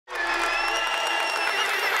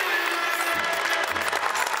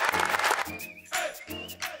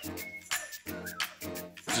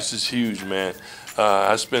campus is huge, man.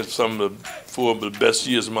 I spent four of the best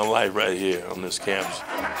years of my life right here on this campus.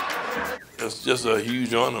 It's just a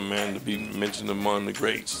huge honor, man, to be mentioned among the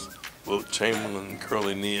greats. Wilt Chamberlain,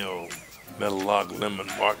 Curly Neal, Meadowlark Lemon,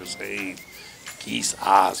 Marcus Hayes, Geese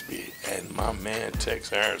Osby, and my man Tex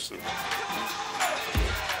Harrison.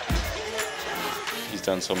 He's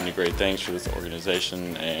done so many great things for this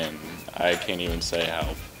organization, and I can't even say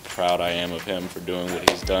how proud I am of him for doing what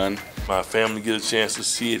he's done. My family get a chance to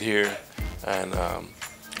see it here, and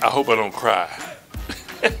I hope I don't cry.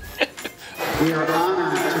 We are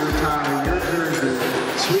honored to retire your jersey,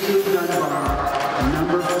 Sweet Lou Dunbar,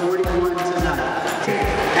 number 41 tonight.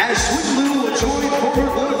 As Sweet Lou will join former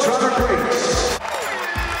Globetrotter greats.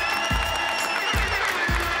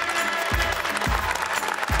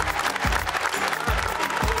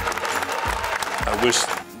 I wish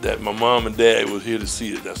that my mom and dad was here to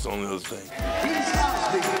see it. That's the only other thing. Geese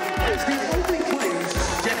Osby is the only players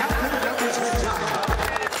to have their numbers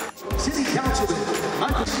retired. City Councilman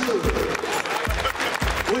Michael Lou,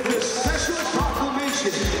 with a special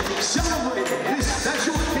proclamation celebrating this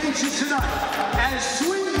special occasion tonight as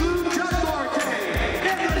Sweet Lou Dunbar Day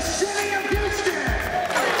in the city of Houston.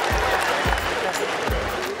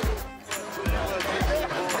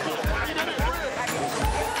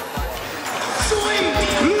 Sweet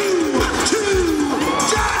Lou Dunbar!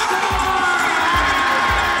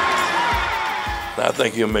 I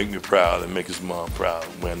think he'll make me proud and make his mom proud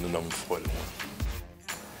wearing the number 41.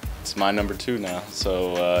 It's my number 2 now,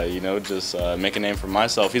 so you know, just make a name for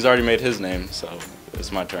myself. He's already made his name, so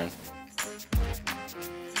it's my turn.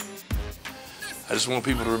 I just want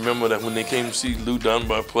people to remember that when they came to see Lou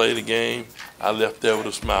Dunbar play the game, I left there with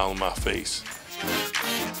a smile on my face.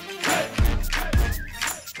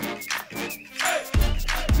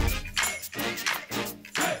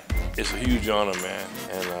 It's a huge honor, man,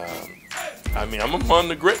 and I mean, I'm among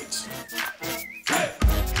the greats.